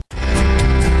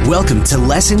Welcome to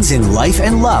Lessons in Life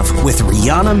and Love with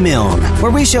Rihanna Milne,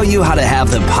 where we show you how to have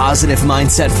the positive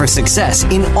mindset for success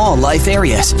in all life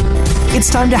areas. It's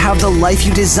time to have the life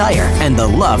you desire and the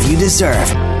love you deserve.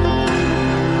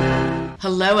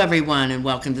 Hello, everyone, and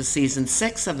welcome to Season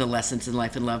 6 of the Lessons in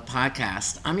Life and Love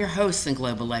podcast. I'm your host and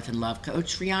Global Life and Love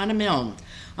Coach, Rihanna Milne.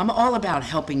 I'm all about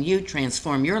helping you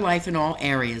transform your life in all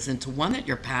areas into one that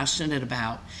you're passionate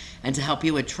about and to help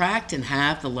you attract and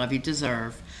have the love you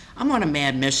deserve. I'm on a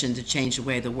mad mission to change the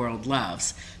way the world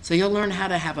loves, so you'll learn how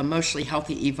to have emotionally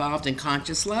healthy, evolved, and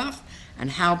conscious love, and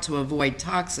how to avoid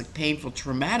toxic, painful,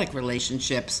 traumatic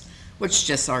relationships, which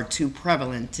just are too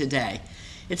prevalent today.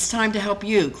 It's time to help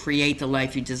you create the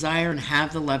life you desire and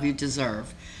have the love you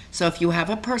deserve. So if you have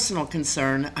a personal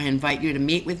concern, I invite you to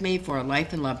meet with me for a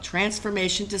Life and Love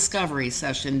Transformation Discovery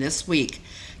session this week.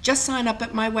 Just sign up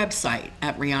at my website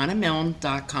at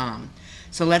rihannamilne.com.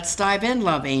 So let's dive in,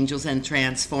 love angels and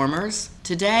transformers.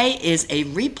 Today is a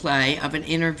replay of an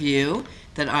interview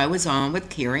that I was on with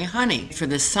Kiri Honey for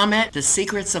the summit, The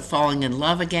Secrets of Falling in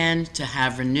Love Again, to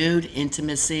have renewed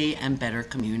intimacy and better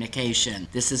communication.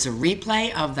 This is a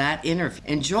replay of that interview.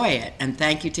 Enjoy it, and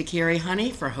thank you to Kiri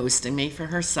Honey for hosting me for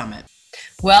her summit.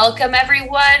 Welcome,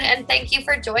 everyone, and thank you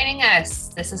for joining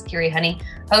us. This is Kiri Honey,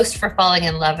 host for Falling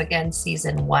in Love Again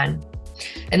Season 1.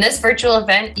 In this virtual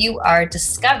event, you are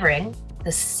discovering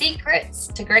the secrets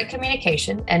to great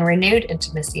communication and renewed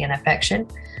intimacy and affection.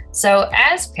 So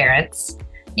as parents,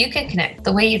 you can connect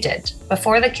the way you did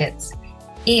before the kids,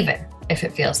 even if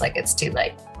it feels like it's too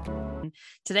late.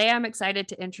 Today, I'm excited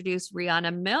to introduce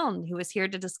Rihanna Milne, who is here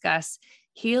to discuss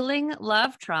healing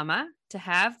love trauma to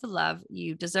have the love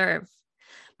you deserve.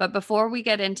 But before we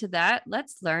get into that,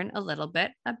 let's learn a little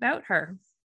bit about her.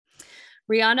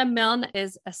 Rihanna Milne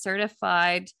is a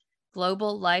certified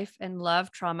global life and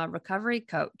love trauma recovery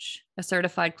coach, a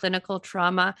certified clinical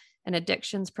trauma and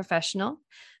addictions professional,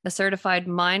 a certified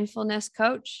mindfulness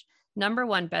coach,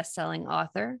 #1 best-selling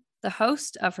author, the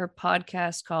host of her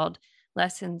podcast called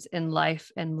Lessons in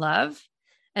Life and Love,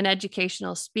 an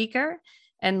educational speaker,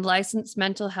 and licensed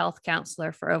mental health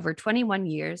counselor for over 21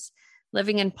 years,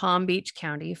 living in Palm Beach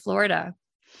County, Florida.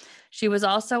 She was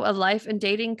also a life and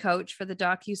dating coach for the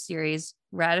docuseries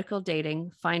Radical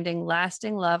Dating, Finding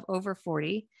Lasting Love Over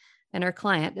 40, and her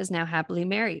client is now happily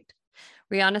married.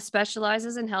 Rihanna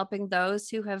specializes in helping those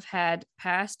who have had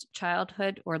past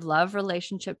childhood or love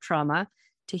relationship trauma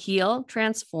to heal,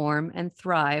 transform, and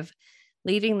thrive,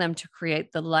 leading them to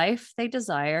create the life they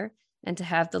desire and to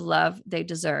have the love they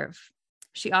deserve.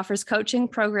 She offers coaching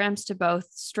programs to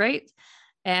both straight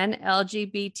and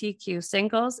LGBTQ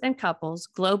singles and couples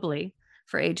globally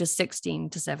for ages 16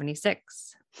 to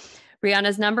 76.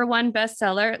 Rihanna's #1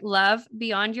 bestseller, Love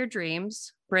Beyond Your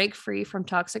Dreams, Break Free from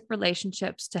Toxic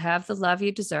Relationships to Have the Love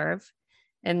You Deserve,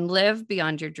 and Live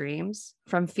Beyond Your Dreams,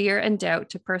 From Fear and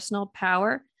Doubt to Personal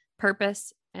Power,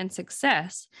 Purpose, and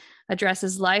Success,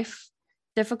 addresses life,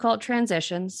 difficult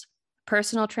transitions,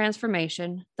 personal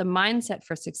transformation, the mindset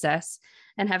for success,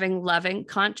 and having loving,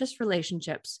 conscious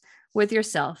relationships with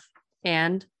yourself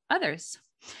and others.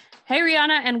 Hey,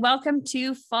 Rihanna, and welcome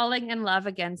to Falling in Love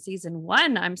Again Season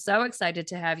 1. I'm so excited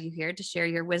to have you here to share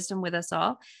your wisdom with us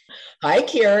all. Hi,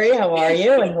 Kiri. How are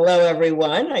you? And hello,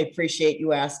 everyone. I appreciate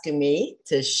you asking me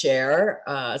to share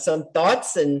some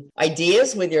thoughts and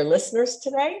ideas with your listeners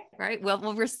today. Right.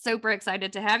 Well, we're super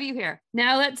excited to have you here.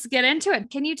 Now let's get into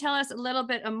it. Can you tell us a little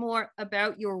bit more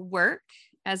about your work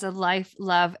as a life,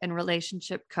 love, and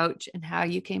relationship coach and how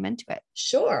you came into it?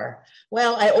 Sure.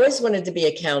 Well, I always wanted to be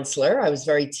a counselor. I was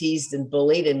very teased and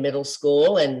bullied in middle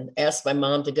school and asked my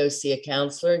mom to go see a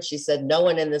counselor. And she said, no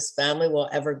one in this family will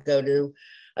ever go to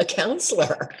a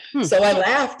counselor. So I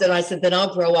laughed and I said, then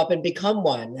I'll grow up and become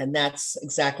one. And that's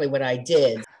exactly what I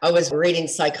did. I was reading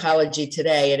Psychology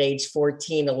Today at age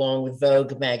 14 along with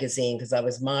Vogue magazine because I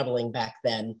was modeling back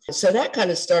then. So that kind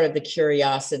of started the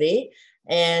curiosity.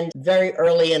 And very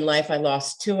early in life, I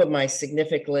lost 2 of my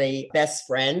significantly best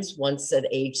friends, once at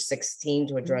age 16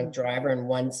 to a drunk driver, and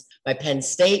once my Penn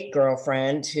State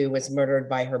girlfriend who was murdered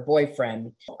by her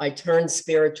boyfriend. I turned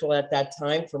spiritual at that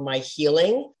time for my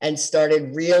healing and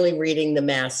started really reading the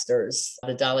masters,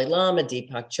 the Dalai Lama,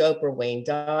 Deepak Chopra, Wayne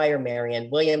Dyer, Marianne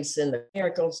Williamson, the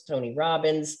Miracles, Tony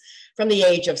Robbins, from the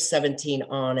age of 17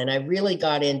 on. And I really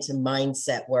got into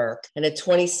mindset work. And at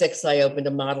 26, I opened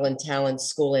a model and talent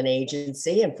school and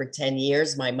agency. And for 10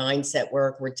 years, my mindset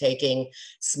work were taking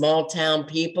small town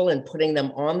people and putting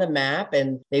them on the map.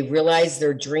 And they realized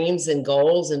their dreams and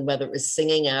goals, and whether it was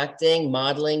singing, acting,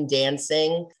 modeling,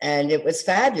 dancing. And it was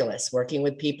fabulous working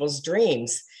with people's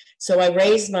dreams. So I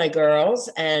raised my girls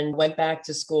and went back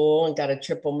to school and got a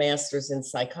triple master's in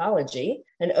psychology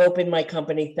and opened my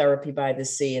company Therapy by the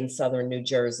Sea in Southern New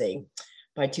Jersey.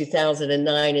 By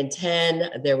 2009 and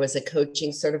 10, there was a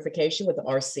coaching certification with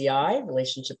RCI,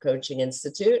 Relationship Coaching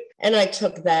Institute. And I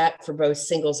took that for both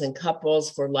singles and couples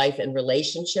for life and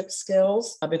relationship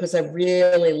skills because I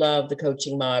really love the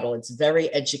coaching model. It's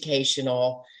very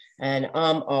educational. And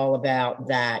I'm all about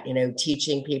that,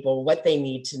 teaching people what they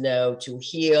need to know to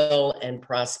heal and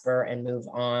prosper and move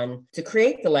on, to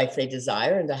create the life they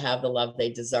desire and to have the love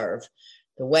they deserve.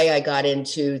 The way I got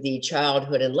into the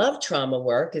childhood and love trauma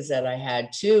work is that I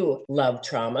had two love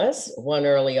traumas, one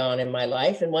early on in my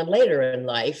life and one later in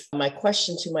life. My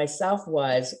question to myself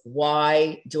was,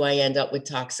 why do I end up with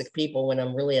toxic people when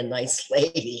I'm really a nice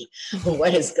lady?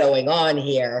 What is going on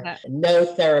here? No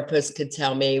therapist could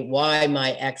tell me why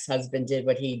my ex-husband did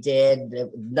what he did.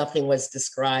 Nothing was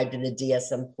described in the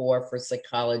DSM-4 for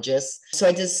psychologists. So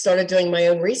I just started doing my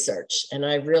own research, and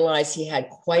I realized he had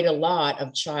quite a lot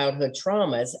of childhood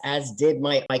trauma, as did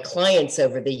my clients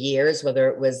over the years, whether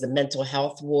it was the mental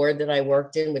health ward that I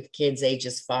worked in with kids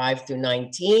ages 5 through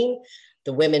 19,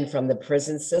 the women from the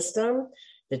prison system,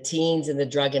 the teens in the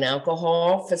drug and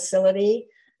alcohol facility.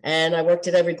 And I worked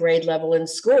at every grade level in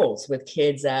schools with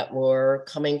kids that were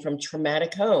coming from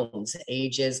traumatic homes,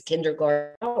 ages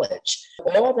kindergarten, college.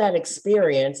 All that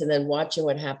experience, and then watching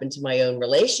what happened to my own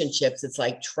relationships, it's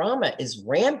like trauma is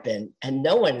rampant and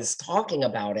no one is talking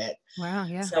about it. Wow,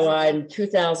 yeah. So in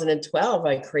 2012,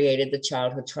 I created the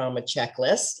Childhood Trauma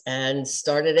Checklist and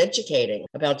started educating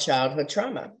about childhood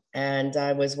trauma. And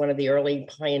I was one of the early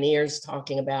pioneers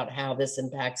talking about how this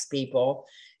impacts people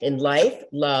in life,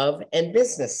 love, and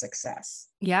business success.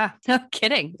 Yeah, no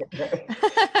kidding.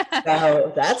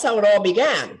 So that's how it all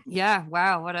began. Yeah.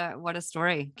 Wow. What a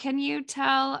story. Can you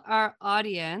tell our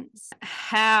audience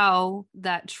how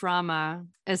that trauma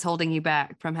is holding you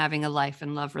back from having a life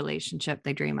and love relationship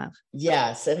they dream of?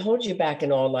 Yes, it holds you back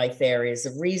in all life areas.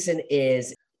 The reason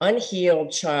is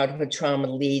unhealed childhood trauma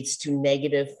leads to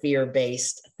negative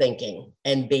fear-based thinking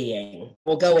and being.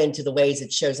 We'll go into the ways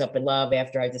it shows up in love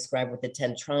after I describe what the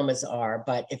 10 traumas are.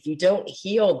 But if you don't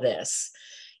heal this,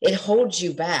 it holds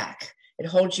you back. It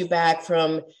holds you back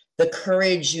from the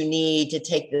courage you need to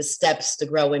take the steps to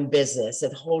grow in business.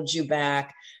 It holds you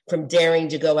back from daring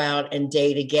to go out and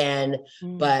date again,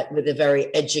 but with a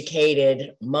very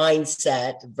educated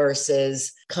mindset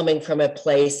versus coming from a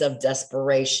place of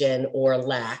desperation or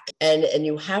lack. And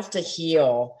you have to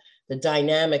heal the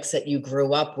dynamics that you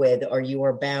grew up with, or you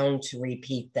are bound to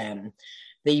repeat them.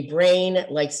 The brain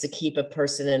likes to keep a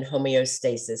person in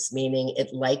homeostasis, meaning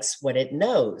it likes what it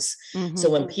knows. Mm-hmm.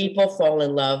 So when people fall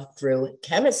in love through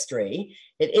chemistry,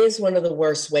 it is one of the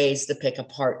worst ways to pick a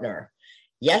partner.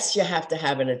 Yes, you have to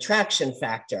have an attraction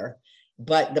factor,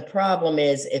 but the problem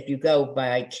is if you go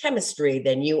by chemistry,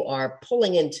 then you are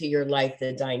pulling into your life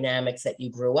the dynamics that you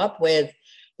grew up with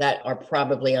that are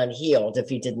probably unhealed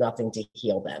if you did nothing to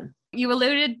heal them. You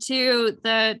alluded to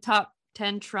the top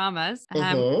 10 traumas.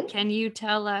 Can you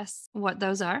tell us what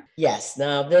those are? Yes.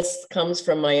 Now, this comes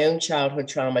from my own childhood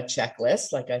trauma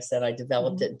checklist. Like I said, I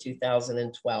developed it in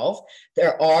 2012.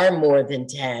 There are more than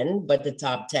 10, but the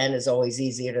top 10 is always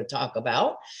easier to talk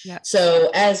about. Yep.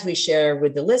 So as we share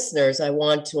with the listeners, I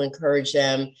want to encourage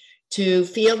them to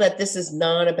feel that this is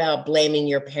not about blaming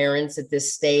your parents at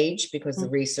this stage, because the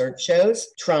research shows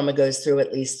trauma goes through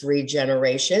at least 3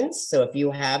 generations. So if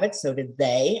you have it, so did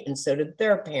they, and so did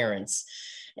their parents.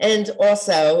 And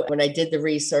also, when I did the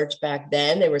research back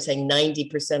then, they were saying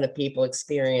 90% of people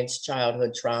experience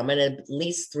childhood trauma, and at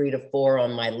least 3 to 4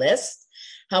 on my list.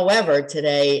 However,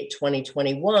 today,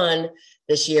 2021,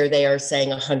 this year, they are saying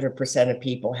 100% of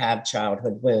people have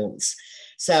childhood wounds.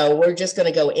 So we're just going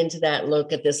to go into that,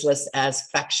 look at this list as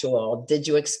factual. Did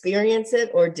you experience it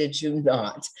or did you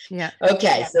not? Yeah.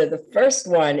 Okay. So the first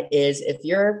one is if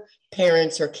your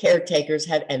parents or caretakers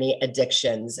had any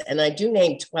addictions, and I do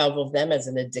name 12 of them as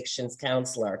an addictions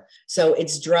counselor. So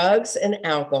it's drugs and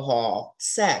alcohol,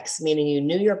 sex, meaning you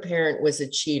knew your parent was a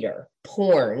cheater,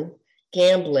 porn,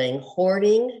 gambling,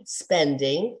 hoarding,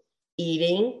 spending,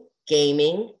 eating,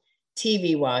 gaming,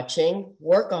 TV watching,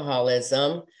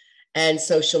 workaholism, and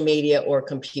social media or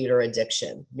computer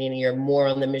addiction, meaning you're more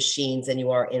on the machines than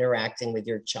you are interacting with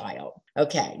your child.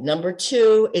 Okay, number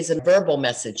 2 is verbal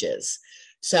messages.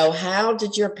 So how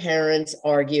did your parents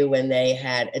argue when they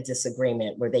had a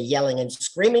disagreement? Were they yelling and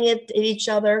screaming at each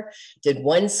other? Did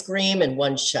one scream and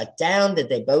one shut down? Did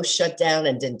they both shut down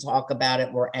and didn't talk about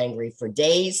it, were angry for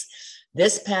days?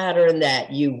 This pattern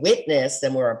that you witnessed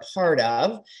and were a part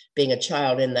of, being a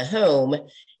child in the home,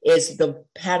 is the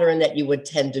pattern that you would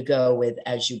tend to go with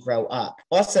as you grow up.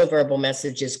 Also, verbal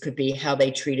messages could be how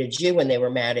they treated you when they were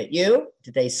mad at you.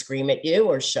 Did they scream at you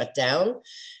or shut down?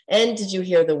 And did you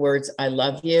hear the words, I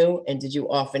love you? And did you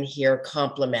often hear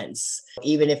compliments?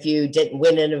 Even if you didn't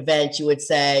win an event, you would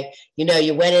say, you know,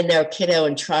 you went in there, kiddo,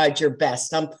 and tried your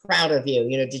best. I'm proud of you.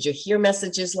 You know, did you hear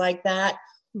messages like that?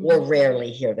 Or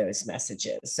rarely hear those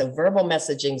messages? So verbal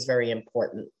messaging is very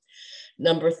important.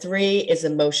 Number 3 is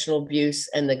emotional abuse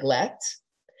and neglect.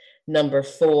 Number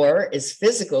 4 is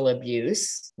physical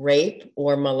abuse, rape,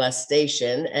 or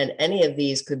molestation. And any of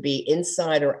these could be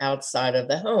inside or outside of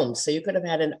the home. So you could have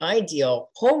had an ideal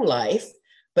home life,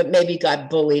 but maybe got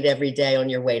bullied every day on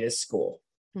your way to school.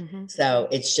 So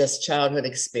it's just childhood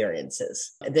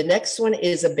experiences. The next one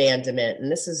is abandonment,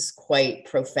 and this is quite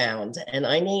profound. And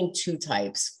I named 2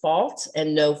 types, fault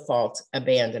and no fault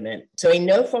abandonment. So a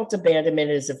no fault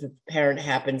abandonment is if a parent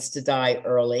happens to die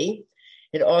early.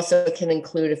 It also can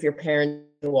include if your parents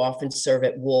go off and serve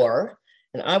at war.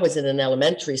 And I was in an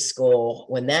elementary school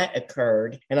when that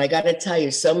occurred. And I got to tell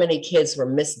you, so many kids were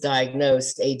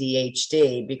misdiagnosed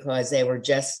ADHD because they were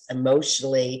just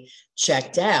emotionally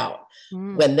checked out.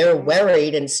 When they're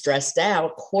worried and stressed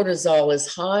out, cortisol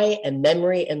is high and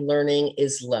memory and learning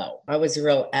is low. I was a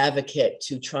real advocate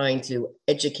to trying to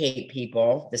educate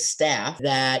people, the staff,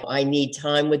 that I need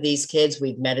time with these kids.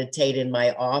 We'd meditate in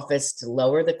my office to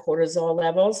lower the cortisol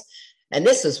levels. And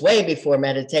this was way before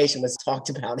meditation was talked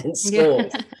about in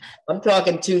schools. Yeah. I'm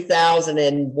talking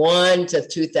 2001 to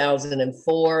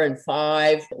 2004 and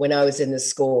 5 when I was in the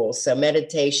school. So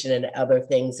meditation and other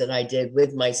things that I did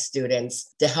with my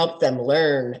students to help them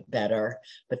learn better.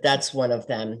 But that's one of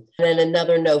them. And then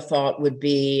another no fault would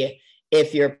be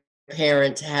if your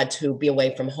parent had to be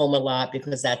away from home a lot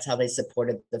because that's how they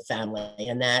supported the family.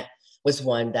 And that was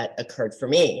one that occurred for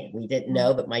me. We didn't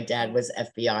know, but my dad was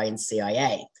FBI and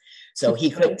CIA. So he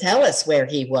couldn't tell us where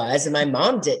he was. And my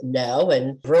mom didn't know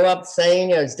and grew up saying,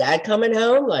 you know, is dad coming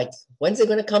home? Like, when's he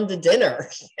going to come to dinner?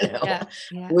 You know,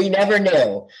 we never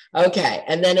knew. Okay.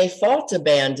 And then a fault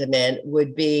abandonment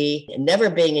would be never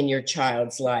being in your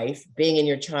child's life, being in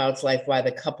your child's life while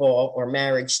the couple or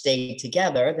marriage stayed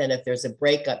together. Then if there's a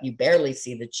breakup, you barely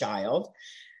see the child.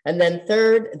 And then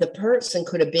third, the person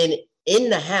could have been in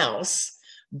the house,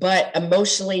 but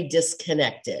emotionally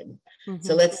disconnected.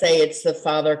 So let's say it's the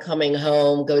father coming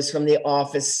home, goes from the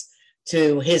office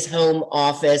to his home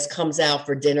office, comes out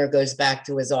for dinner, goes back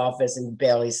to his office and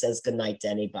barely says goodnight to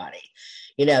anybody.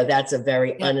 You know, that's a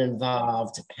very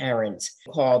uninvolved parent.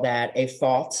 Call that a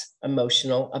fault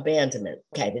emotional abandonment.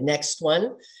 Okay, the next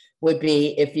one would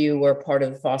be if you were part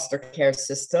of the foster care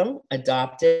system,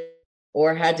 adopted,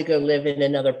 or had to go live in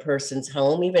another person's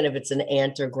home, even if it's an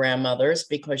aunt or grandmother's,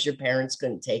 because your parents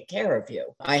couldn't take care of you.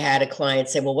 I had a client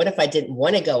say, well, what if I didn't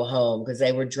want to go home because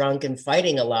they were drunk and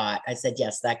fighting a lot? I said,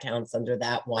 yes, that counts under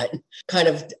that one. Kind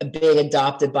of being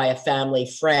adopted by a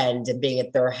family friend and being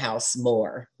at their house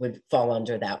more would fall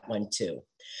under that one too.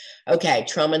 Okay,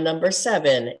 trauma number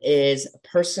 7 is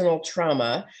personal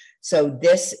trauma. So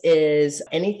this is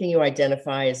anything you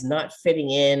identify as not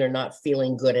fitting in or not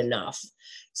feeling good enough.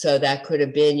 So that could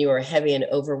have been you were a heavy and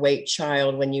overweight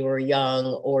child when you were young,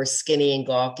 or skinny and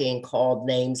gawky and called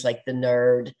names like the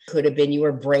nerd. Could have been you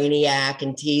were brainiac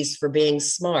and teased for being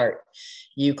smart.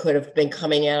 You could have been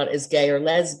coming out as gay or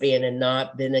lesbian and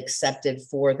not been accepted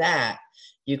for that.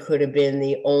 You could have been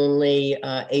the only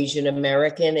Asian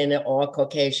American in an all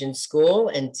Caucasian school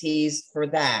and teased for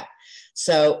that.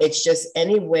 So it's just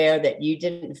anywhere that you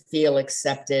didn't feel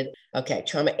accepted. Okay,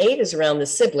 trauma 8 is around the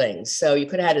siblings. So you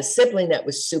could have had a sibling that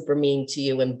was super mean to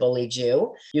you and bullied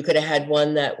you. You could have had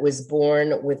one that was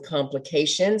born with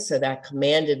complications, so that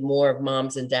commanded more of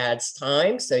mom's and dad's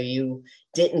time, so you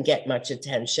didn't get much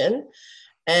attention.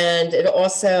 And it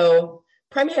also,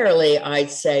 primarily,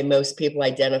 I'd say most people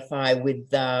identify with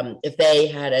if they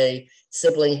had a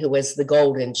sibling who was the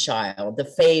golden child, the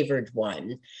favored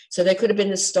one. So they could have been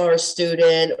the star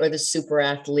student or the super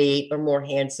athlete or more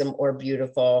handsome or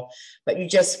beautiful, but you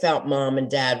just felt mom and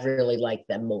dad really liked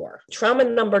them more. Trauma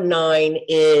number 9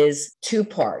 is 2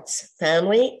 parts,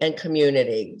 family and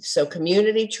community. So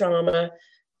community trauma,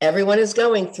 everyone is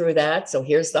going through that. So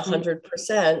here's the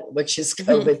 100%, which is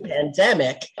COVID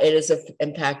pandemic. It is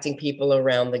impacting people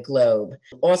around the globe.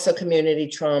 Also, community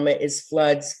trauma is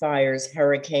floods, fires,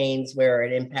 hurricanes, where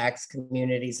it impacts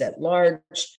communities at large,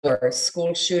 or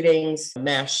school shootings,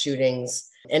 mass shootings,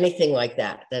 anything like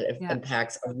that,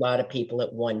 impacts a lot of people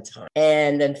at one time.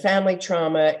 And then family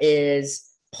trauma is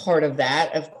part of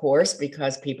that, of course,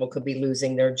 because people could be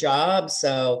losing their jobs.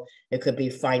 So it could be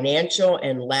financial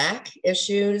and lack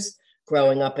issues,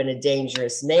 growing up in a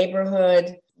dangerous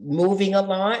neighborhood, moving a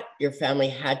lot. Your family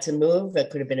had to move. It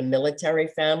could have been a military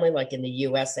family. Like in the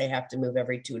US, they have to move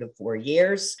every 2 to 4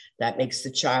 years. That makes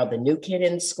the child the new kid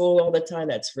in school all the time.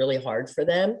 That's really hard for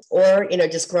them. Or,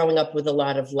 just growing up with a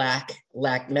lot of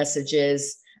lack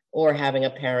messages, or having a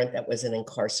parent that wasn't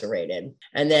incarcerated.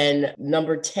 And then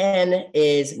number 10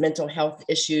 is mental health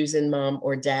issues in mom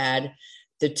or dad.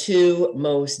 The two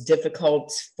most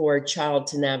difficult for a child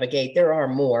to navigate, there are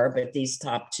more, but these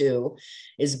top two,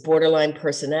 is borderline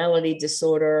personality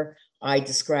disorder. I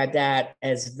describe that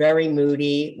as very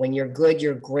moody. When you're good,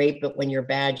 you're great, but when you're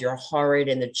bad, you're horrid,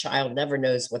 and the child never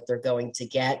knows what they're going to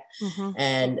get. Mm-hmm.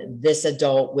 And this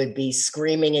adult would be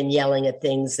screaming and yelling at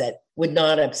things that would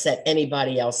not upset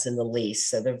anybody else in the least.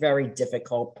 So they're very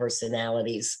difficult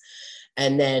personalities.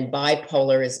 And then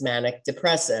bipolar is manic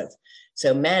depressive.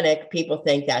 So manic, people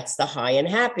think that's the high and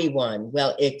happy one.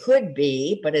 Well, it could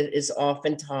be, but it is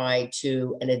often tied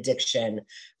to an addiction,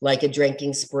 like a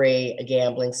drinking spree, a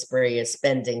gambling spree, a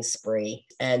spending spree.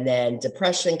 And then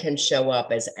depression can show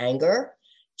up as anger,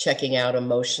 checking out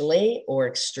emotionally, or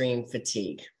extreme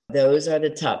fatigue. Those are the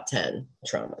top 10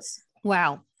 traumas.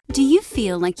 Wow. Do you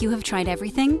feel like you have tried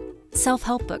everything?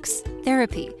 Self-help books,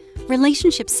 therapy,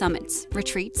 relationship summits,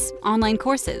 retreats, online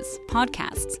courses,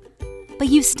 podcasts. But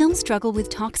you still struggle with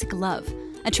toxic love,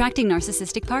 attracting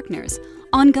narcissistic partners,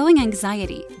 ongoing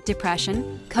anxiety,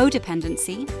 depression,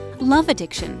 codependency, love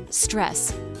addiction,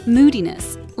 stress,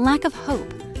 moodiness, lack of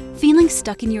hope, feeling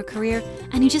stuck in your career,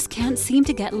 and you just can't seem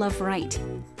to get love right.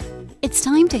 It's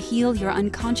time to heal your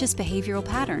unconscious behavioral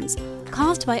patterns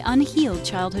caused by unhealed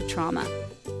childhood trauma.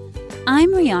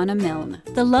 I'm Rihanna Milne,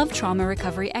 the love trauma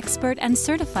recovery expert and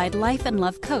certified life and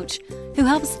love coach who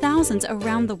helps thousands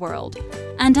around the world,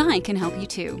 and I can help you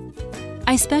too.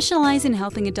 I specialize in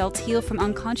helping adults heal from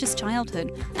unconscious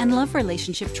childhood and love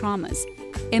relationship traumas,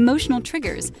 emotional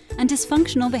triggers, and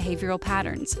dysfunctional behavioral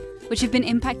patterns, which have been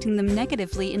impacting them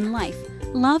negatively in life,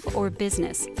 love, or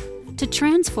business, to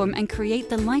transform and create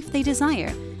the life they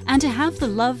desire and to have the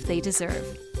love they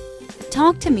deserve.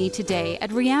 Talk to me today at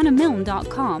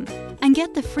RihannaMilne.com and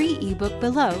get the free ebook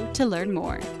below to learn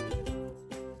more.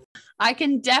 I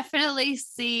can definitely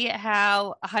see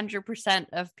how 100%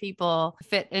 of people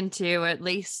fit into at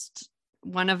least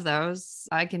one of those.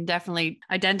 I can definitely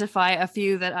identify a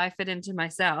few that I fit into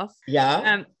myself.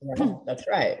 Yeah, that's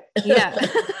right. Yeah,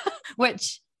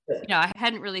 which I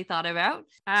hadn't really thought about.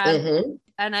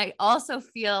 And I also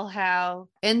feel how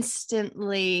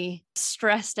instantly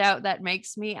stressed out that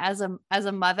makes me as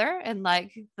a mother, and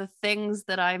like the things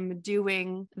that I'm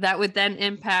doing that would then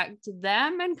impact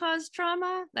them and cause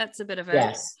trauma. That's a bit of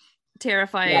a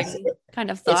terrifying kind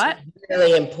of thought. It's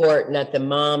really important that the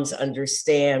moms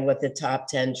understand what the top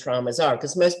 10 traumas are,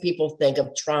 because most people think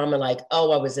of trauma like,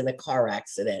 oh, I was in a car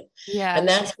accident. Yeah. And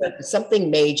that's something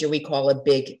major we call a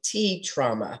big T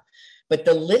trauma. But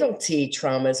the little t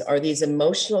traumas are these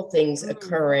emotional things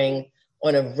occurring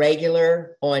on a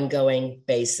regular, ongoing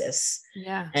basis.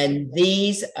 Yeah. And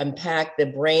these impact the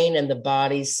brain and the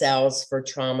body cells for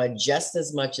trauma just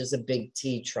as much as a big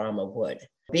T trauma would.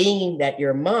 Being that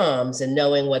you're moms and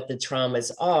knowing what the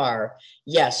traumas are,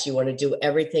 yes, you want to do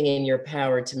everything in your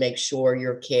power to make sure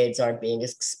your kids aren't being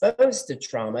exposed to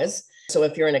traumas. So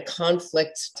if you're in a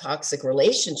conflict, toxic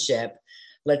relationship,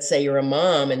 let's say you're a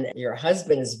mom and your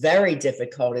husband is very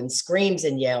difficult and screams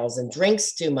and yells and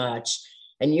drinks too much,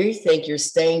 and you think you're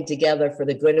staying together for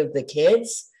the good of the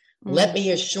kids, let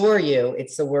me assure you,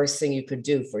 it's the worst thing you could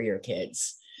do for your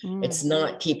kids. It's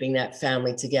not keeping that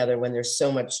family together when there's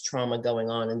so much trauma going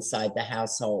on inside the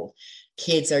household.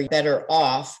 Kids are better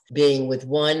off being with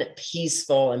one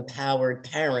peaceful, empowered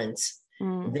parent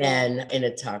than in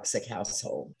a toxic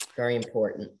household. Very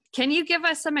important. Can you give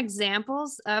us some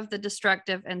examples of the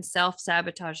destructive and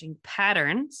self-sabotaging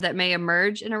patterns that may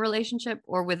emerge in a relationship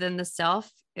or within the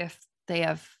self if they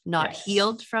have not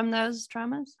healed from those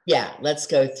traumas? Yeah, let's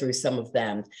go through some of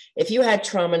them. If you had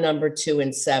trauma number 2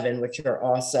 and 7, which are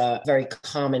also a very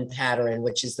common pattern,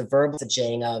 which is the verbal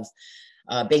messaging of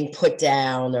being put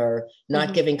down or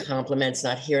not giving compliments,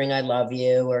 not hearing I love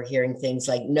you, or hearing things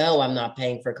like, no, I'm not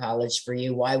paying for college for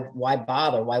you. Why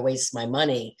bother? Why waste my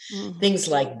money? Things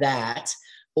like that.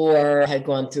 Or had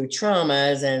gone through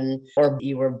traumas or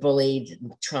you were bullied,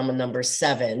 trauma number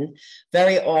 7.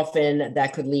 Very often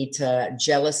that could lead to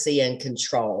jealousy and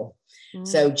control.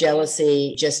 So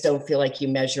jealousy, just don't feel like you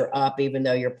measure up, even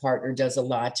though your partner does a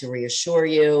lot to reassure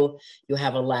you. You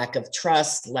have a lack of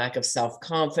trust, lack of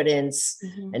self-confidence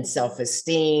and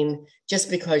self-esteem, just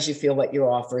because you feel what you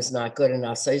offer is not good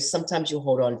enough. So sometimes you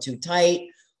hold on too tight,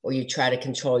 or you try to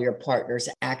control your partner's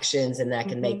actions, and that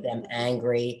can make them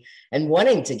angry and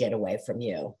wanting to get away from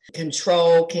you.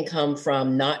 Control can come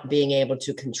from not being able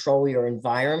to control your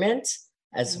environment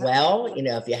as well. You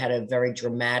know, if you had a very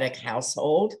dramatic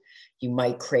household, you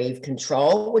might crave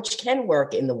control, which can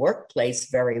work in the workplace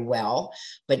very well,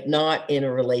 but not in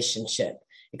a relationship,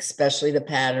 especially the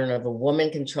pattern of a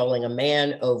woman controlling a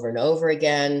man over and over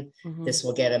again. This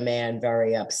will get a man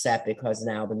very upset because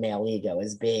now the male ego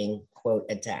is being, quote,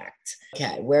 attacked.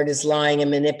 Okay, where does lying and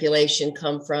manipulation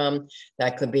come from?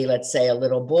 That could be, let's say, a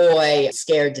little boy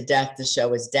scared to death to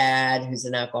show his dad, who's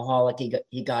an alcoholic,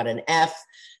 he got an F,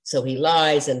 so he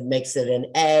lies and makes it an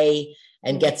A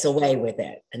and gets away with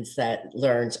it. And that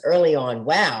learns early on,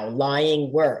 wow,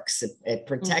 lying works. It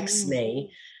protects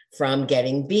me from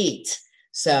getting beat.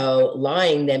 So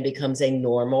lying then becomes a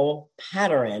normal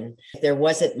pattern. If there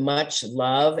wasn't much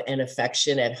love and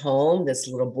affection at home, this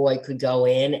little boy could go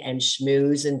in and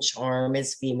schmooze and charm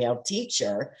his female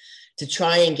teacher to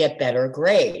try and get better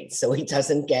grades so he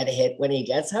doesn't get hit when he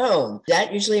gets home.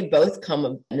 That usually both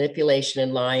manipulation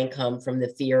and lying come from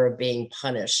the fear of being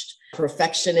punished.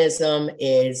 Perfectionism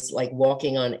is like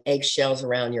walking on eggshells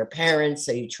around your parents.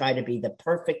 So you try to be the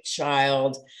perfect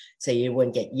child so you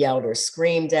wouldn't get yelled or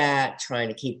screamed at, trying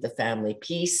to keep the family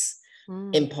peace.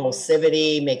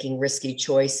 Impulsivity, making risky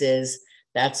choices.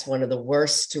 That's one of the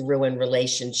worst to ruin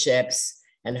relationships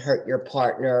and hurt your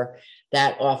partner.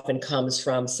 That often comes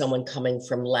from someone coming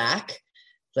from lack.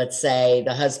 Let's say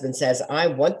the husband says, I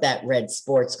want that red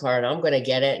sports car and I'm going to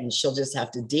get it and she'll just have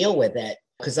to deal with it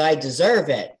because I deserve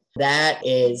it. That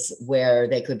is where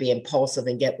they could be impulsive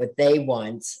and get what they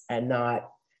want and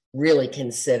not really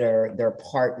consider their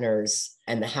partners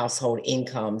and the household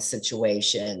income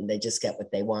situation. They just get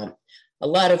what they want. A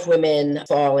lot of women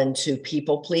fall into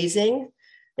people pleasing.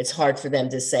 It's hard for them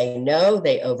to say no.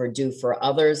 They overdo for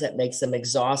others. That makes them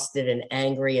exhausted and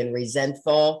angry and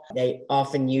resentful. They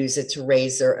often use it to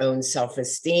raise their own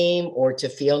self-esteem or to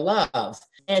feel love,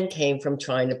 and came from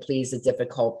trying to please a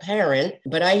difficult parent.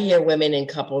 But I hear women and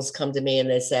couples come to me and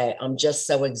they say, I'm just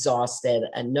so exhausted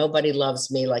and nobody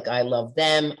loves me like I love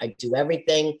them. I do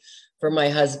everything for my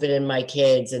husband and my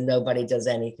kids and nobody does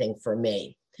anything for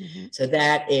me. So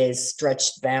that is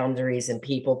stretched boundaries and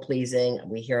people pleasing.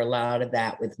 We hear a lot of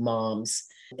that with moms.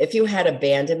 If you had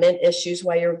abandonment issues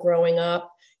while you're growing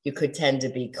up, you could tend to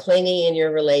be clingy in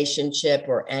your relationship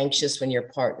or anxious when your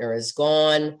partner is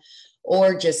gone,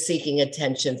 or just seeking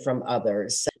attention from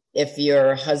others. If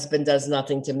your husband does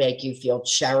nothing to make you feel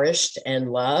cherished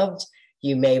and loved,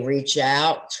 you may reach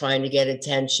out trying to get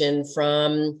attention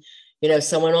from,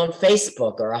 someone on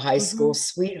Facebook or a high school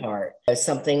sweetheart, or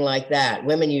something like that.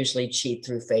 Women usually cheat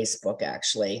through Facebook,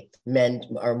 actually. Men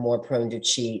are more prone to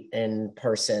cheat in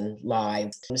person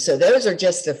live. So those are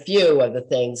just a few of the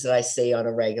things that I see on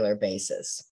a regular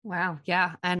basis. Wow.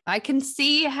 Yeah. And I can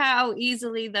see how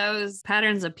easily those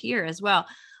patterns appear as well.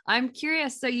 I'm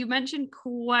curious. So you mentioned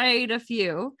quite a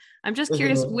few. I'm just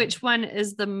curious which one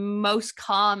is the most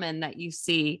common that you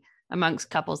see amongst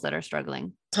couples that are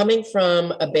struggling? Coming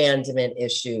from abandonment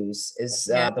issues is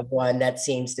the one that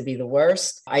seems to be the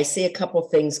worst. I see a couple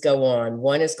things go on.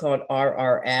 One is called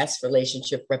RRS,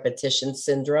 relationship repetition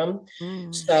syndrome.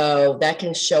 So that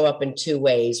can show up in two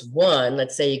ways. One,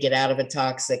 let's say you get out of a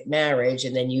toxic marriage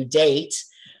and then you date,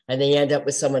 and then you end up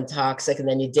with someone toxic, and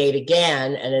then you date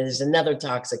again, and then there's another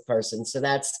toxic person. So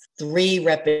that's 3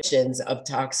 repetitions of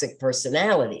toxic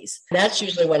personalities. That's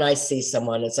usually when I see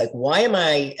someone, it's like, why am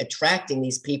I attracting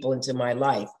these people into my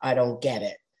life? I don't get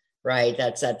it, right?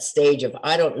 That's that stage of,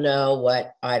 I don't know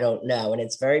what I don't know. And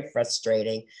it's very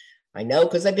frustrating. I know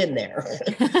because I've been there.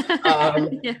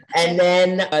 And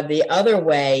then the other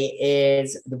way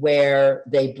is where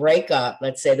they break up.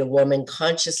 Let's say the woman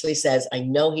consciously says, I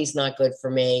know he's not good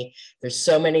for me. There's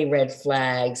so many red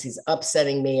flags. He's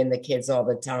upsetting me and the kids all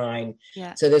the time.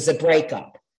 So there's a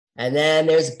breakup. And then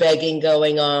there's begging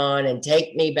going on and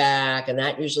take me back. And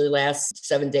that usually lasts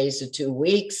 7 days to 2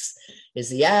 weeks is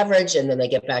the average. And then they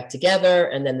get back together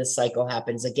and then the cycle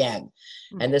happens again.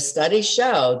 And the studies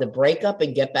show the breakup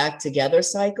and get back together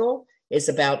cycle is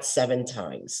about 7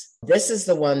 times. This is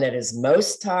the one that is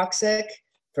most toxic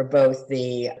for both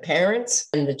the parents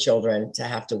and the children to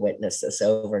have to witness this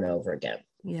over and over again.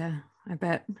 Yeah, I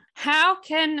bet. How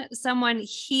can someone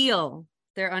heal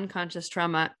their unconscious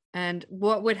trauma? And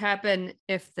what would happen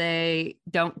if they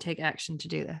don't take action to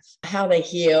do this? How they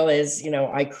heal is,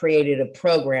 I created a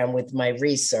program with my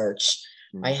research.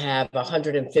 I have a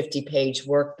 150-page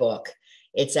workbook.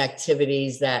 It's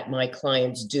activities that my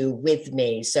clients do with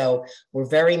me. So we're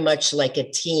very much like a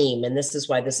team. And this is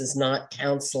why this is not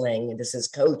counseling. This is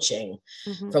coaching.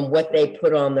 From what they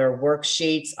put on their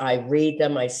worksheets, I read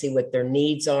them, I see what their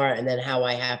needs are, and then how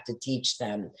I have to teach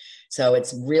them. So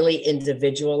it's really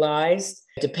individualized,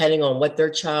 depending on what their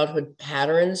childhood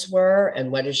patterns were and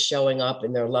what is showing up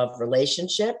in their love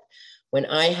relationship. When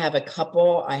I have a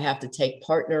couple, I have to take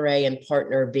partner A and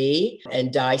partner B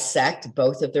and dissect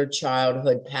both of their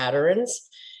childhood patterns,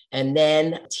 and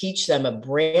then teach them a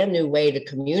brand new way to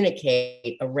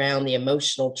communicate around the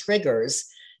emotional triggers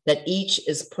that each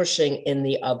is pushing in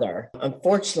the other.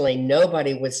 Unfortunately,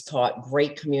 nobody was taught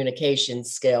great communication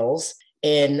skills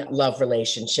in love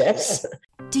relationships.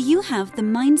 Do you have the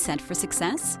mindset for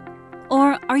success?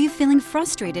 Or are you feeling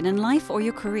frustrated in life or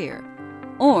your career?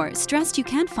 Or stressed you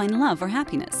can't find love or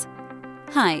happiness?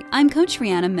 Hi, I'm Coach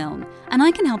Rihanna Milne, and I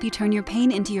can help you turn your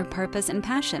pain into your purpose and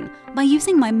passion by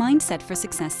using my Mindset for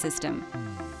Success system.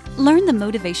 Learn the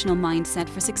Motivational Mindset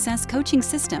for Success coaching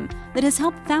system that has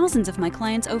helped thousands of my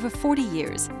clients over 40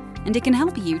 years, and it can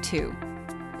help you too.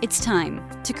 It's time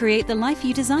to create the life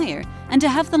you desire and to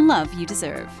have the love you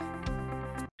deserve.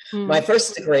 My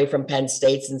first degree from Penn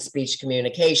State's in speech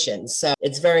communication. So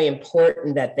it's very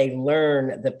important that they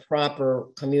learn the proper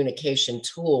communication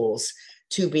tools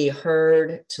to be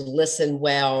heard, to listen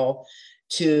well,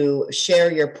 to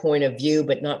share your point of view,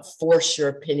 but not force your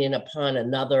opinion upon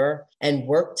another, and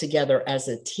work together as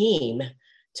a team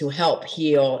to help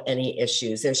heal any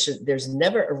issues. There's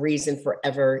never a reason for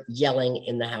ever yelling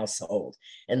in the household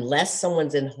unless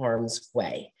someone's in harm's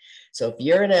way. So if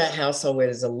you're in a household where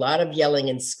there's a lot of yelling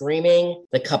and screaming,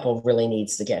 the couple really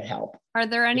needs to get help. Are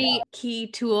there any key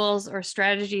tools or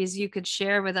strategies you could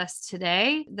share with us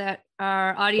today that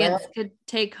our audience could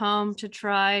take home to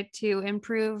try to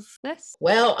improve this?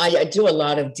 Well, I do a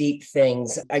lot of deep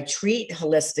things. I treat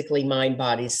holistically mind,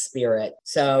 body, spirit.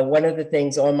 So one of the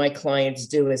things all my clients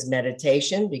do is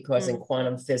meditation, because in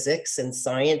quantum physics and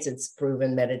science, it's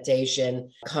proven meditation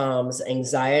calms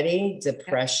anxiety,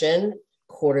 depression,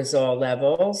 cortisol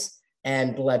levels,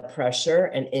 and blood pressure,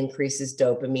 and increases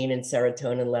dopamine and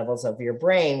serotonin levels of your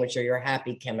brain, which are your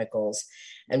happy chemicals.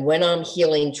 And when I'm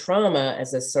healing trauma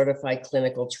as a certified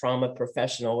clinical trauma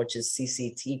professional, which is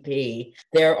CCTP,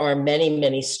 there are many,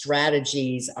 many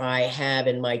strategies I have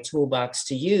in my toolbox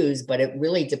to use, but it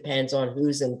really depends on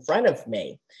who's in front of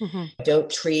me. I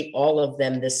don't treat all of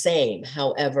them the same.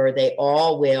 However, they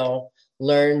all will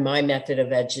learn my method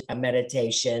of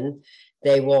meditation.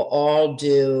 They will all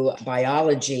do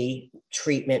biology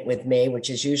treatment with me, which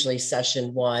is usually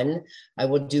session 1. I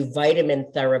will do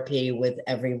vitamin therapy with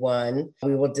everyone.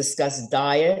 We will discuss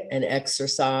diet and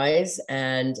exercise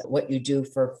and what you do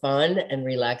for fun and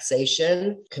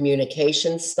relaxation,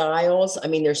 communication styles. I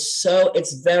mean,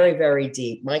 it's very, very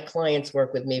deep. My clients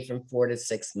work with me from 4 to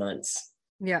 6 months.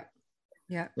 Yeah.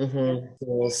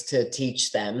 Tools to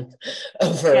teach them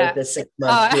over the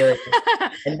 6-month period.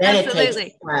 And then it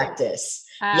takes practice.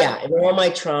 In all my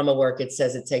trauma work, it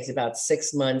says it takes about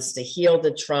 6 months to heal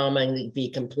the trauma and be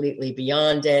completely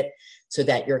beyond it, so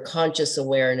that your conscious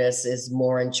awareness is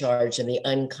more in charge and the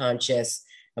unconscious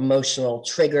emotional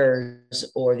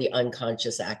triggers or the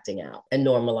unconscious acting out and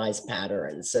normalize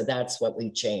patterns. So that's what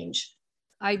we change.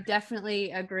 I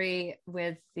definitely agree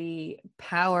with the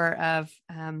power of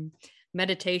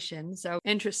meditation. So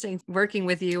interesting working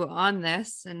with you on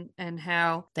this and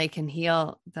how they can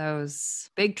heal those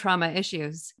big trauma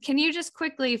issues. Can you just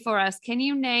quickly for us, can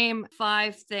you name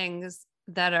 5 things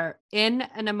that are in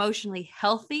an emotionally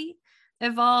healthy,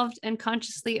 evolved, and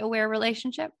consciously aware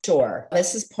relationship? Sure.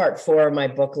 This is part 4 of my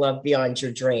book, Love Beyond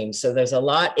Your Dreams. So there's a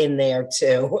lot in there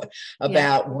too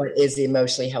about what is the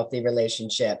emotionally healthy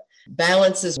relationship.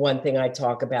 Balance is one thing I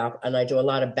talk about, and I do a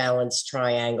lot of balance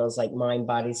triangles like mind,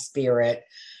 body, spirit.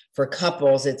 For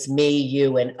couples, it's me,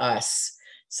 you, and us.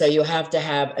 So you have to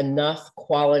have enough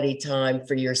quality time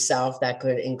for yourself. That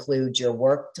could include your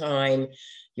work time,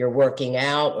 your working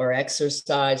out or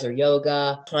exercise or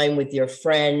yoga, time with your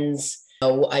friends.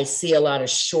 I see a lot of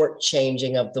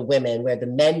shortchanging of the women where the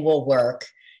men will work,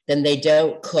 then they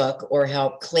don't cook or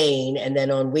help clean. And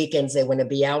then on weekends, they want to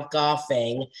be out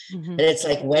golfing. And it's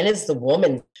like, when is the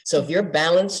woman? So if your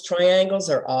balance triangles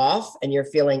are off and you're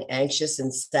feeling anxious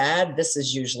and sad, this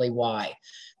is usually why.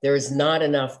 There is not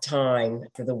enough time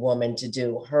for the woman to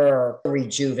do her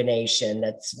rejuvenation.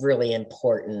 That's really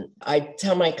important. I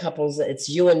tell my couples that it's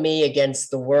you and me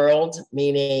against the world,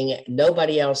 meaning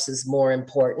nobody else is more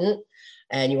important.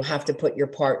 And you have to put your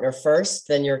partner first,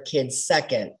 then your kids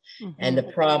second. And the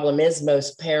problem is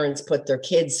most parents put their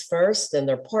kids first and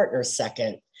their partner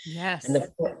second. Yes. And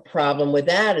the problem with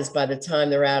that is by the time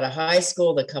they're out of high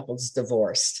school, the couple's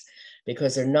divorced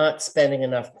because they're not spending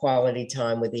enough quality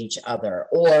time with each other.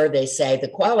 Or they say the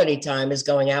quality time is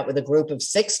going out with a group of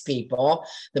 6 people.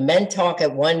 The men talk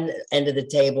at one end of the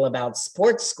table about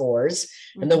sports scores,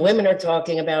 and the women are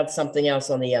talking about something else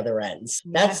on the other ends.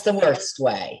 That's the worst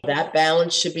way. That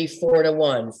balance should be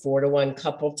 4-to-1, 4-to-1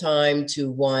 couple time to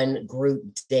 1 group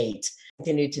date.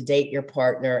 Continue to date your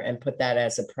partner and put that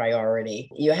as a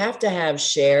priority. You have to have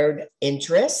shared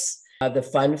interests. The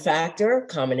fun factor,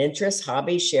 common interests,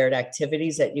 hobbies, shared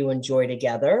activities that you enjoy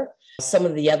together. Some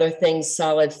of the other things,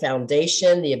 solid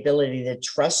foundation, the ability to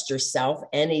trust yourself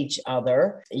and each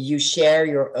other. You share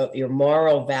your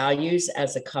moral values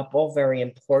as a couple, very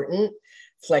important.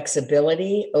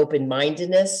 Flexibility,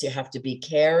 open-mindedness. You have to be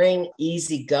caring,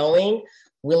 easygoing,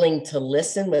 willing to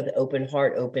listen with open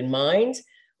heart, open mind.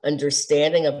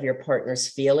 Understanding of your partner's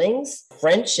feelings.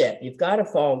 Friendship, you've got to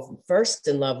fall first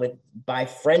in love by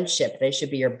friendship. They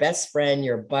should be your best friend,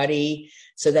 your buddy,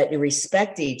 so that you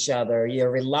respect each other,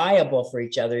 you're reliable for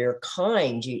each other, you're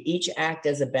kind, you each act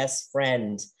as a best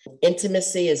friend.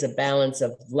 Intimacy is a balance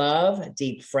of love,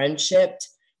 deep friendship,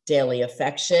 daily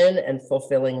affection, and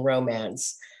fulfilling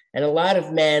romance. And a lot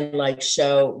of men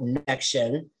show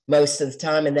affection most of the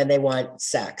time, and then they want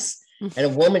sex. And a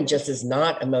woman just is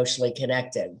not emotionally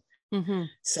connected.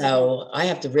 So I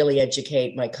have to really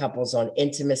educate my couples on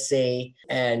intimacy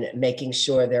and making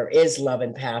sure there is love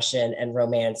and passion and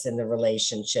romance in the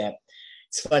relationship.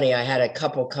 It's funny, I had a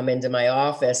couple come into my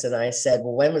office and I said,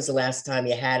 well, when was the last time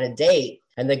you had a date?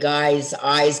 And the guy's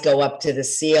eyes go up to the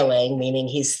ceiling, meaning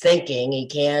he's thinking, he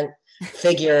can't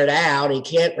figure it out. He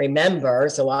can't remember.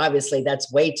 So obviously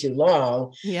that's way too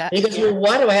long. Yeah. And he goes, well,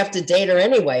 why do I have to date her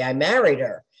anyway? I married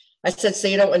her. I said, so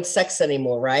you don't want sex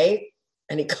anymore, right?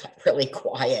 And he got really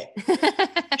quiet.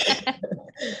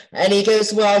 And he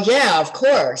goes, well, yeah, of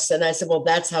course. And I said, well,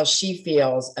 that's how she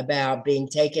feels about being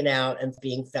taken out and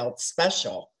being felt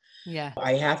special. Yeah.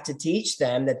 I have to teach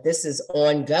them that this is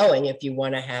ongoing if you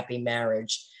want a happy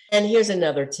marriage. And here's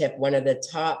another tip. One of the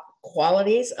top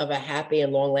qualities of a happy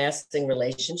and long-lasting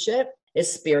relationship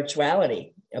is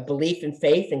spirituality, a belief in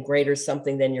faith in greater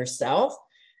something than yourself.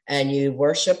 And you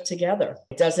worship together.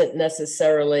 It doesn't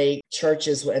necessarily,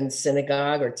 churches and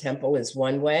synagogue or temple is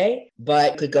one way,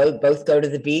 but could both go to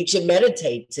the beach and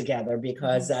meditate together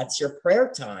because that's your prayer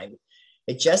time.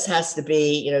 It just has to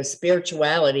be,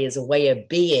 spirituality is a way of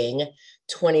being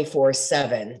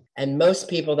 24/7. And most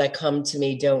people that come to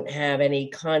me don't have any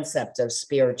concept of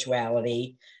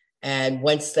spirituality. And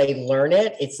once they learn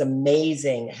it, it's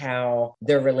amazing how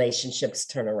their relationships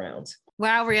turn around.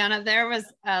 Wow, Rihanna, there was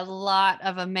a lot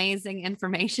of amazing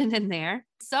information in there.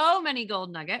 So many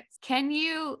gold nuggets. Can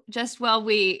you, just while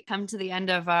we come to the end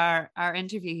of our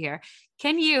interview here,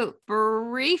 can you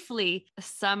briefly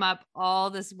sum up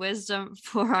all this wisdom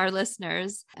for our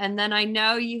listeners? And then I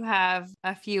know you have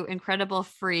a few incredible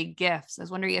free gifts. I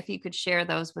was wondering if you could share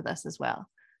those with us as well.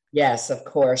 Yes, of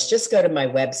course. Just go to my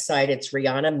website. It's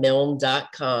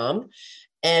RihannaMilne.com.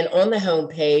 And on the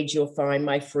homepage, you'll find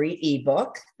my free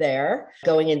ebook there,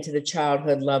 Going into the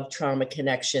Childhood Love Trauma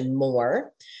Connection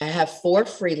More. I have 4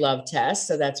 free love tests.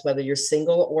 So that's whether you're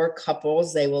single or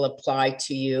couples, they will apply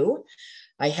to you.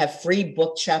 I have free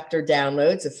book chapter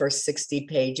downloads, the first 60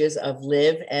 pages of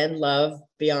Live and Love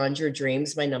Beyond Your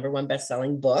Dreams, my #1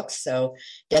 best-selling book. So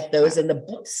get those in the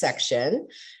book section.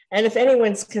 And if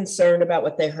anyone's concerned about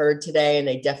what they heard today and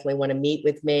they definitely want to meet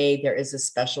with me, there is a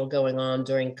special going on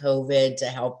during COVID to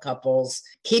help couples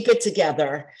keep it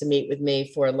together, to meet with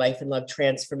me for a life and love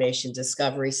transformation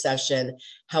discovery session.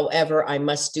 However, I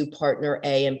must do partner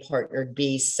A and partner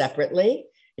B separately.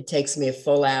 It takes me a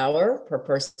full hour per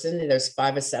person. There's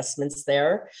 5 assessments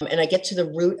there. And I get to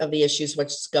the root of the issues,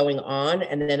 what's going on.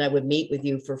 And then I would meet with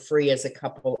you for free as a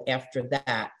couple after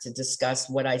that to discuss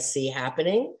what I see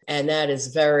happening. And that is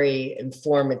very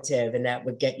informative. And that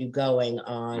would get you going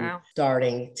on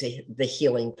starting to the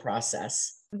healing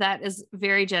process. That is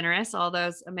very generous. All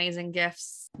those amazing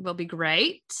gifts will be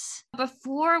great.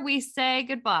 Before we say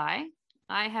goodbye,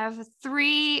 I have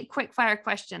 3 quick fire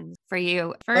questions for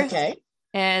you. First,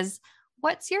 is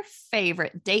what's your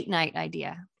favorite date night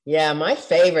idea? Yeah, my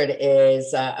favorite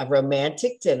is a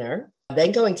romantic dinner,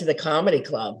 then going to the comedy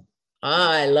club.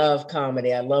 I love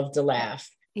comedy. I love to laugh.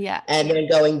 Yeah. And then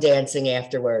going dancing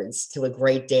afterwards to a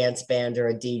great dance band or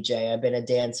a DJ. I've been a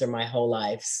dancer my whole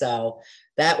life. So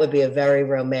that would be a very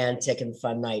romantic and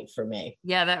fun night for me.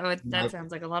 Yeah, that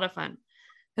sounds like a lot of fun.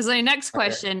 So my next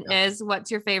question is,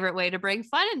 what's your favorite way to bring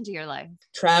fun into your life?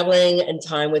 Traveling and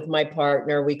time with my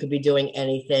partner. We could be doing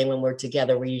anything. When we're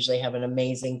together, we usually have an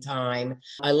amazing time.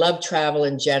 I love travel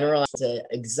in general, to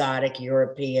exotic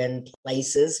European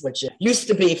places, which used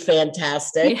to be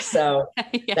fantastic. Yeah. So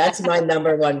that's my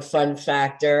number one fun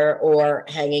factor, or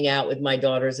hanging out with my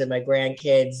daughters and my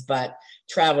grandkids. But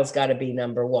travel's got to be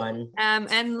number one.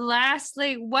 And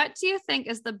lastly, what do you think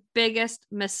is the biggest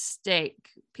mistake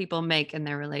people make in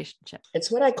their relationship?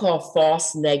 It's what I call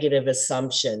false negative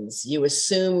assumptions. You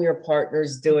assume your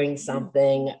partner's doing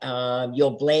something.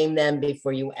 You'll blame them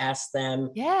before you ask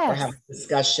them or have a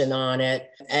discussion on it,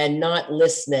 and not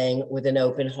listening with an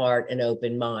open heart and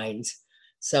open mind.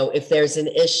 So if there's an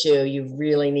issue, you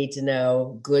really need to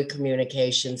know good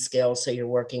communication skills, so you're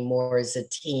working more as a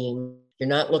team. You're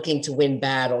not looking to win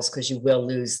battles, because you will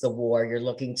lose the war. You're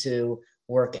looking to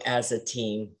work as a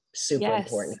team. Super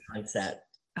important mindset.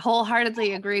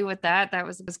 Wholeheartedly agree with that. That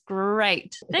was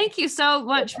great. Thank you so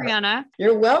much, Rihanna.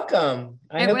 You're welcome.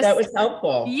 I hope that was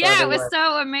helpful. Yeah, it was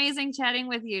so amazing chatting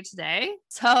with you today.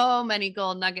 So many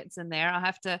gold nuggets in there. I'll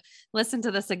have to listen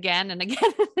to this again and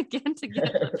again and again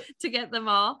to get them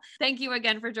all. Thank you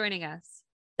again for joining us.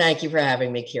 Thank you for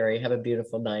having me, Carrie. Have a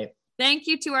beautiful night. Thank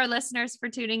you to our listeners for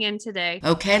tuning in today.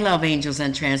 Okay, love angels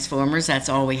and transformers, that's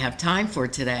all we have time for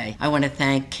today. I want to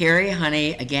thank Carrie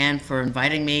Honey again for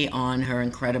inviting me on her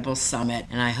incredible summit,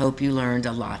 and I hope you learned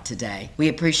a lot today. We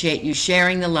appreciate you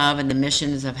sharing the love and the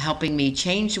missions of helping me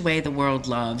change the way the world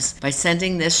loves by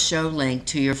sending this show link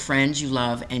to your friends you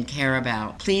love and care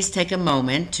about. Please take a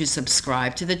moment to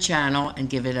subscribe to the channel and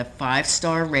give it a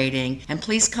 5-star rating, and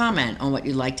please comment on what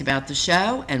you liked about the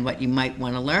show and what you might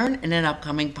want to learn in an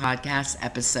upcoming podcast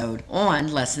episode on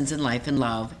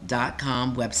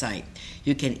lessonsinlifeandlove.com website.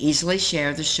 You can easily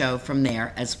share the show from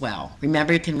there as well.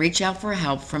 Remember, you can reach out for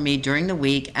help from me during the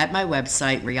week at my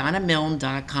website,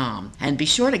 RihannaMilne.com. And be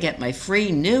sure to get my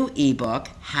free new ebook,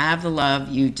 Have the Love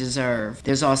You Deserve.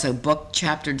 There's also book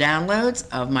chapter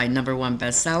downloads of my #1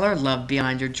 bestseller, Love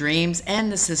Beyond Your Dreams,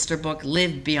 and the sister book,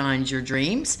 Live Beyond Your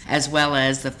Dreams, as well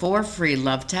as the 4 free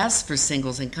love tests for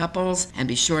singles and couples. And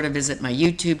be sure to visit my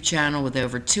YouTube channel with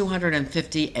over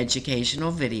 250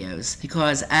 educational videos.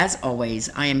 Because, as always,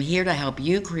 I am here to help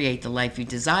you create the life you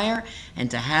desire and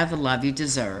to have the love you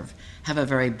deserve. Have a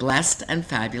very blessed and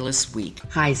fabulous week.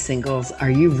 Hi, singles. Are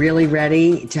you really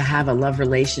ready to have a love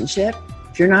relationship?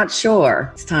 If you're not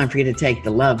sure, it's time for you to take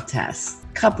the love test.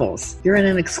 Couples, you're in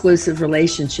an exclusive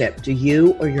relationship. Do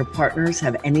you or your partners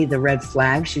have any of the red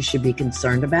flags you should be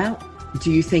concerned about? Do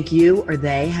you think you or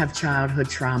they have childhood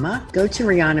trauma? Go to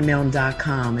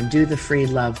RihannaMilne.com and do the free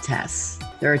love tests.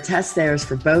 There are test there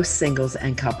for both singles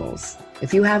and couples.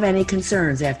 If you have any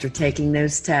concerns after taking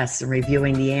those tests and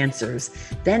reviewing the answers,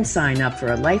 then sign up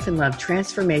for a Life and Love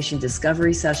Transformation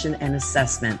Discovery Session and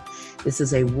Assessment. This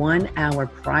is a 1-hour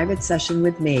private session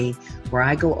with me where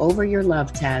I go over your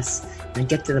love tests and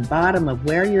get to the bottom of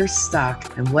where you're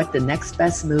stuck and what the next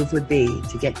best move would be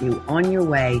to get you on your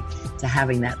way to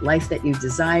having that life that you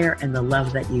desire and the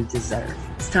love that you deserve.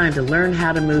 It's time to learn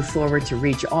how to move forward to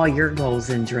reach all your goals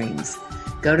and dreams.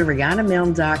 Go to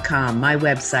RihannaMilne.com, my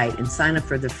website, and sign up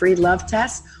for the free love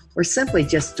test, or simply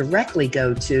just directly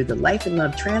go to the Life and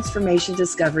Love Transformation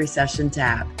Discovery Session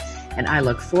tab. And I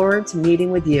look forward to meeting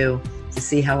with you to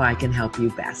see how I can help you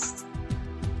best.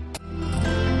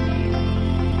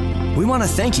 We want to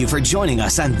thank you for joining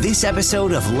us on this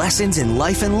episode of Lessons in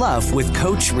Life and Love with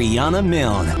Coach Rihanna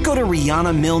Milne. Go to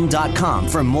RihannaMilne.com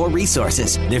for more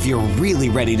resources. And if you're really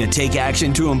ready to take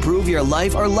action to improve your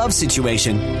life or love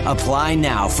situation, apply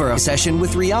now for a session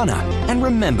with Rihanna. And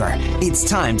remember, it's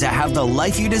time to have the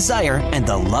life you desire and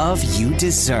the love you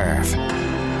deserve.